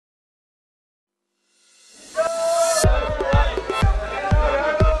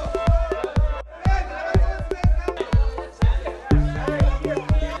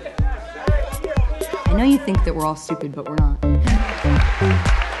think that we're all stupid, but we're not.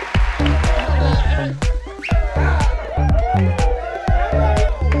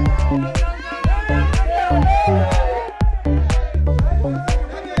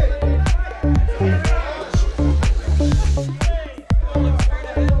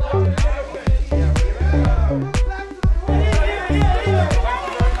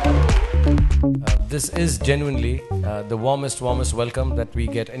 This is genuinely the warmest welcome that we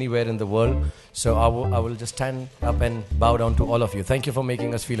get anywhere in the world. So I will just stand up and bow down to all of you. Thank you for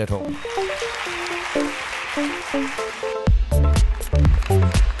making us feel at home.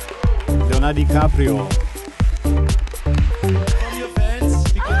 Leonardo DiCaprio.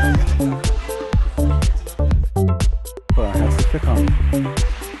 Herzlich willkommen.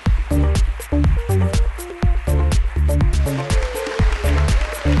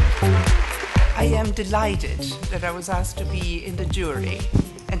 I am delighted that I was asked to be in the jury,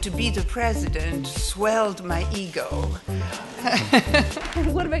 and to be the president swelled my ego.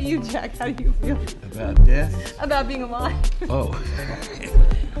 What about you, Jack? How do you feel? About death? About being alive? Oh,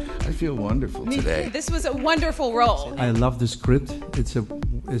 I feel wonderful today. This was a wonderful role. I love the script. It's a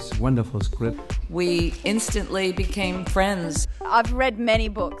wonderful script. We instantly became friends. I've read many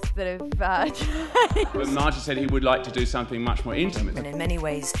books that have Marty said he would like to do something much more intimate. And in many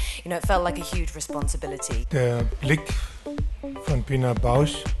ways, it felt like a huge responsibility. Der Blick von Pina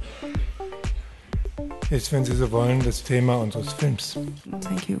Bausch ist, wenn Sie so wollen, das Thema unseres Films.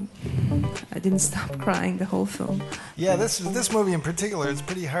 Thank you. I didn't stop crying the whole film. Yeah, this movie in particular, it's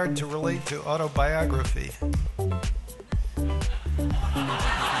pretty hard to relate to autobiography.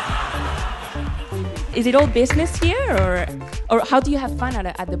 Is it all business here, or how do you have fun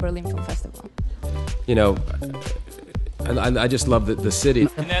at the Berlin Film Festival? I just love the city.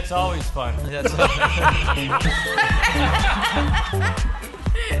 And that's always fun. Great,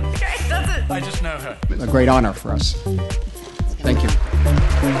 that's it. I just know her. A great honor for us. Thank you.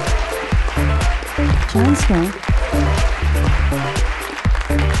 Johnston.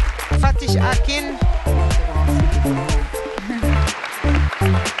 Fatih Akin.